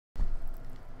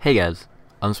Hey guys,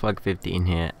 Unswag15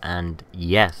 here, and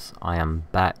yes, I am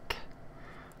back.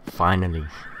 Finally.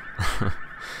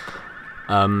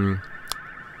 So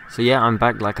yeah, I'm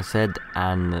back like I said,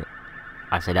 and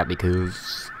I say that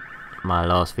because my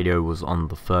last video was on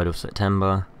the 3rd of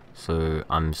September, so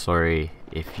I'm sorry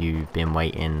if you've been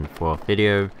waiting for a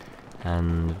video,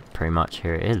 and pretty much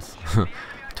here it is,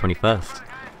 21st.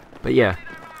 But yeah,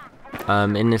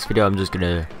 in this video I'm just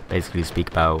gonna basically speak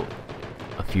about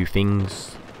a few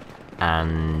things,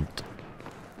 and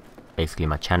basically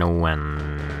my channel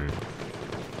and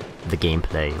the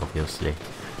gameplay, obviously.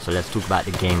 So let's talk about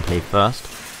the gameplay first.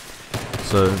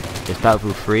 So it's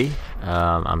Battlefield 3.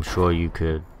 I'm sure you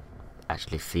could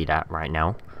actually see that right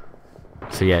now.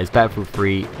 So yeah, it's Battlefield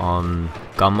 3 on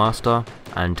Gunmaster,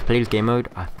 and to play this game mode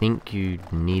I think you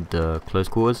need the close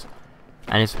quarters,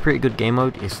 and it's a pretty good game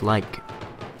mode. It's like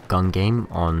gun game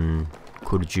on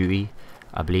Call of Duty,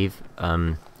 I believe.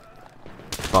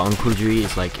 But on Call of Duty,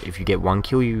 it's like if you get one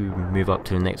kill, you move up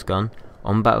to the next gun.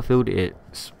 On Battlefield, it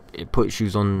puts you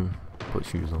on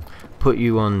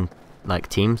like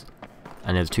teams,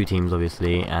 and there's 2 teams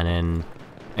obviously, and then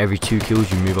every 2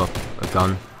 kills you move up a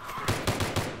gun,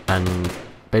 and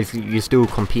basically you're still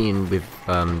competing with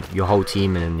your whole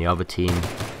team and then the other team.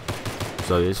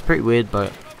 So it's pretty weird,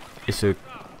 but it's a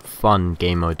fun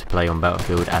game mode to play on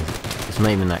Battlefield, as it's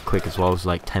not even that quick as well. It's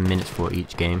like 10 minutes for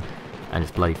each game, and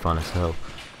it's bloody fun as hell.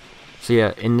 So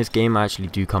yeah, in this game I actually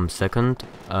do come second.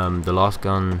 The last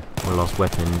gun, or last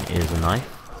weapon, is a knife.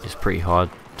 It's pretty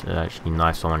hard to actually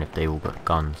knife someone if they all got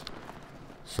guns.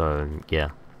 So yeah.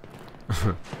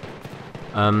 So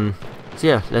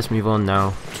yeah, let's move on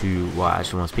now to what I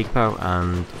actually want to speak about.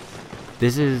 And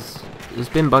it's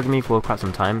been bugging me for quite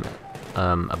some time,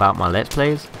 about my Let's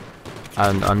Plays.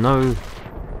 And I know,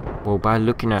 well, by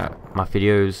looking at my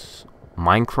videos,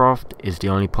 Minecraft is the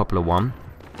only popular one,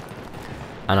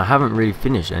 and I haven't really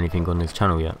finished anything on this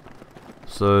channel yet.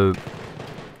 So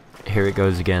here it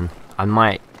goes again. I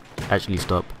might actually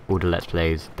stop all the Let's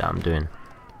Plays that I'm doing.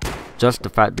 Just the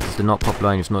fact because they're not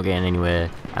popular and it's not getting anywhere,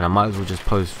 and I might as well just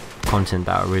post content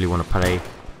that I really want to play,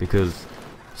 because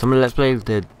some of the Let's Plays,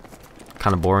 they're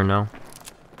kind of boring now.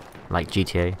 Like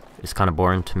GTA, it's kind of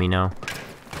boring to me now.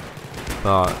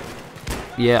 But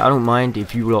yeah, I don't mind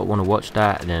if you lot want to watch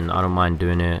that, then I don't mind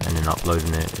doing it and then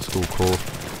uploading it. It's all cool.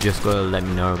 Just gotta let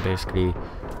me know basically.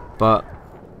 But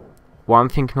what I'm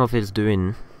thinking of is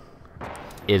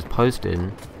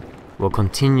posting, well,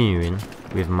 continuing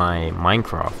with my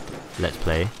Minecraft Let's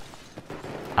Play,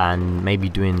 and maybe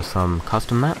doing some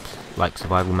custom maps, like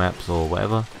survival maps or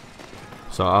whatever.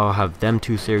 So I'll have them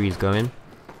 2 series going,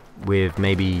 with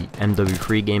maybe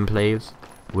MW3 gameplays,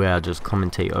 where I just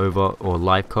commentate over, or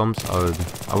live comms.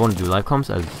 I want to do live comms,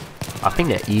 as I think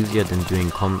they're easier than doing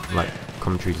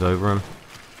commentaries over them.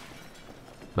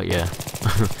 But yeah.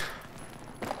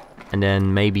 And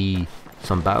then maybe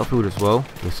some Battlefield as well,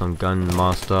 with some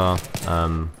Gunmaster,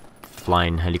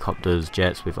 flying helicopters,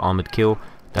 jets with armored kill.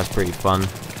 That's pretty fun.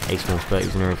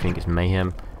 X-30s and everything is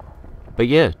mayhem. But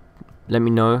yeah, let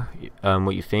me know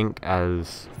what you think,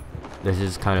 as this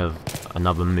is kind of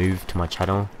another move to my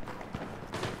channel.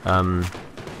 So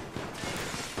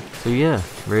yeah,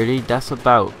 really, that's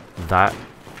about that.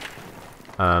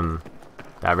 That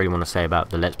I really want to say about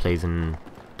the Let's Plays and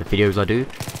the videos I do.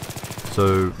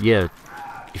 So yeah,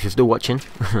 if you're still watching,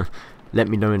 let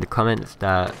me know in the comments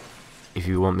that if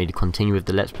you want me to continue with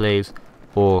the Let's Plays,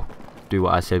 or do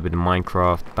what I said with the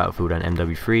Minecraft, Battlefield and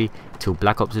MW3 till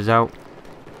Black Ops is out.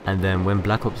 And then when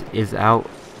Black Ops is out,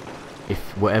 if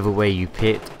whatever way you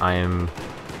pick, I am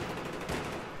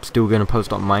still going to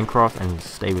post up Minecraft and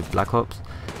stay with Black Ops,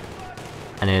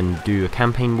 and then do a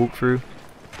campaign walkthrough,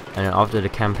 and then after the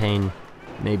campaign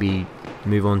maybe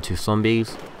move on to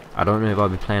zombies. I don't know if I'll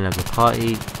be playing as a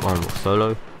party or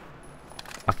solo.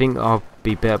 I think I'll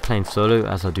be better playing solo,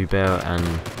 as I do better,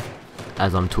 and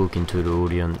as I'm talking to the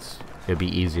audience it'll be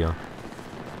easier.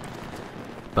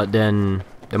 But then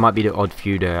there might be the odd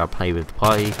few that I play with the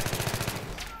party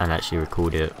and actually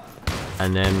record it.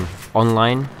 And then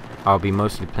online I'll be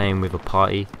mostly playing with a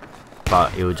party,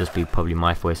 but it will just be probably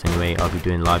my voice anyway. I'll be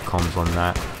doing live comms on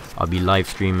that. I'll be live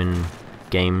streaming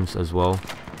games as well.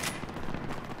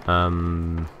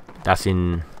 That's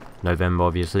in November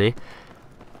obviously.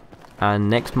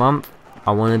 And next month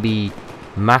I want to be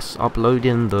mass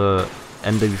uploading the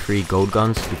MW3 gold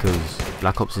guns, because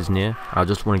Black Ops is near. I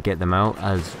just want to get them out,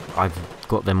 as I've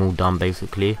got them all done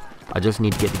basically. I just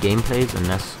need to get the gameplays, and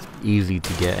that's easy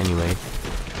to get anyway.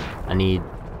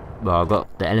 Well, I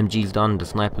got the LMGs done, the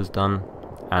snipers done,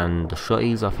 and the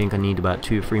shotties. I think I need about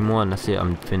 2 or 3 more, and that's it,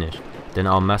 I'm finished. Then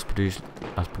I'll mass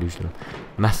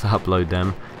upload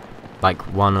them, like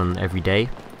one on every day,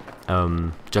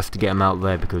 just to get them out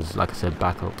there, because like I said,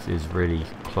 Black Ops is really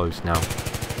close now.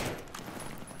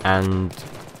 And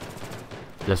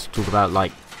let's talk about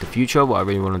like the future, what I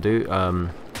really want to do.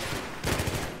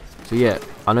 So yeah,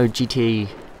 I know GTA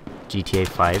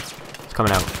 5 is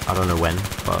coming out, I don't know when,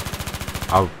 but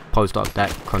I'll post up that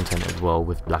content as well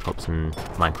with Black Ops and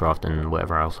Minecraft and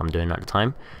whatever else I'm doing at the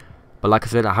time. But like I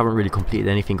said, I haven't really completed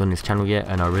anything on this channel yet,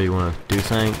 and I really want to do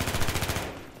something.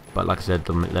 But like I said,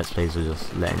 the Let's Plays are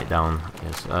just letting it down, I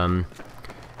guess.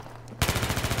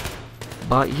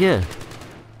 But yeah,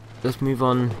 let's move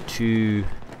on to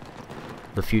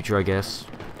the future, I guess.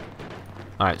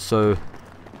 Alright, so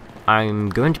I'm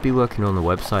going to be working on the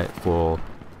website for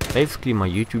basically my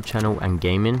YouTube channel and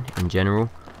gaming in general.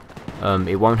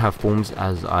 It won't have forms,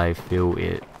 as I feel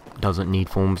it doesn't need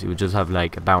forms. It will just have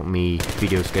like about me,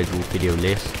 video schedule, video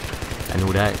list and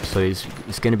all that. So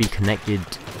it's going to be connected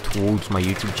towards my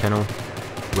YouTube channel,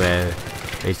 where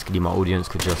basically my audience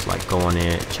could just like go on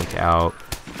it, check it out,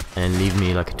 and leave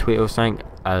me like a tweet or something,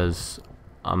 as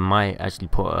I might actually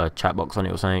put a chat box on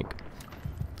it or something.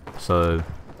 So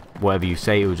whatever you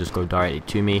say, it will just go directly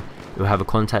to me. It will have a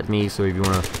contact me, so if you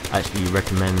want to actually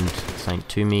recommend something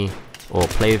to me or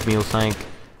play with me or something,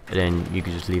 then you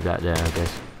could just leave that there, I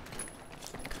guess.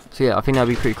 So yeah, I think that'd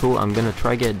be pretty cool. I'm gonna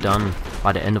try get it done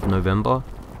by the end of November,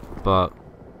 but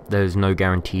there's no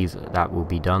guarantees that will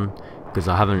be done, because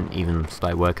I haven't even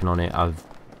started working on it. I've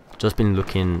just been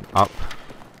looking up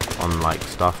on like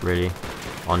stuff really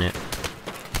on it.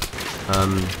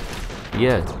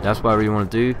 Yeah, that's what I really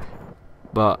want to do,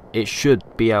 but it should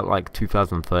be out like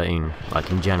 2013, like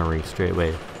in January straight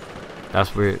away.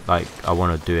 That's where like I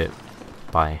want to do it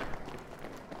by,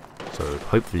 so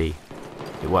hopefully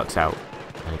it works out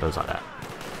and it goes like that.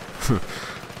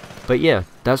 But yeah,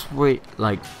 that's what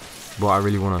I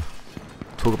really want to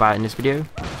talk about in this video.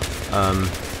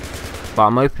 But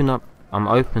I'm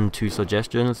open to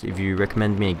suggestions. If you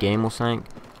recommend me a game or something,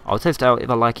 I'll test it out. If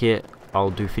I like it, I'll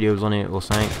do videos on it or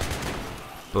something.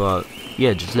 But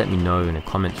yeah, just let me know in the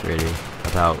comments really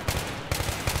about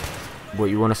what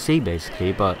you want to see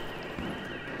basically. But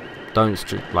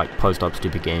don't like post up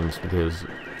stupid games, because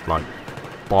like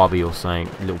Barbie or something,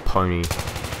 Little Pony.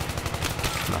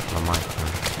 Smack my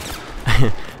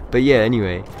mic. But yeah,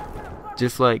 anyway,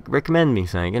 just like recommend me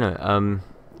something, you know.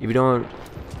 If you don't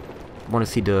want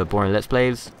to see the boring Let's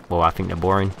Plays, well, I think they're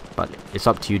boring, but it's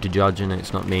up to you to judge, and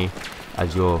it's not me,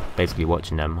 as you're basically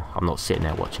watching them. I'm not sitting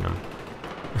there watching them.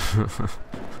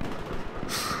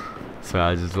 So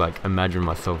I just like imagine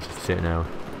myself just sitting there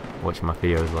watching my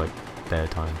videos like bare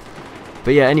time.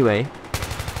 But yeah, anyway,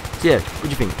 so yeah, what do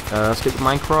you think? Stick with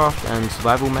Minecraft and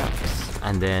survival maps,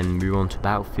 and then move on to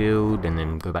Battlefield, and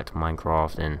then go back to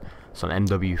Minecraft and some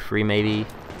MW3 maybe,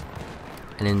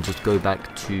 and then just go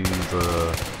back to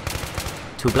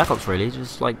Black Ops really.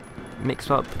 Just like mix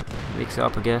it up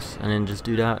I guess, and then just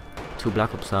do that till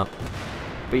Black Ops up.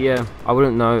 But yeah, I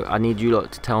wouldn't know. I need you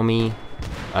lot to tell me.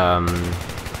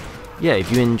 Yeah,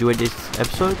 if you enjoyed this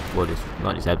episode, well,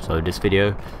 this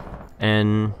video,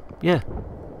 and yeah,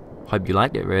 hope you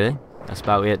liked it really. That's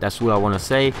about it. That's all I want to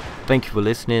say. Thank you for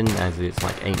listening, as it's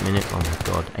like 8 minutes. Oh my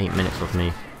god, 8 minutes of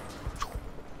me.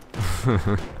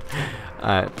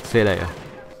 Alright, see you later.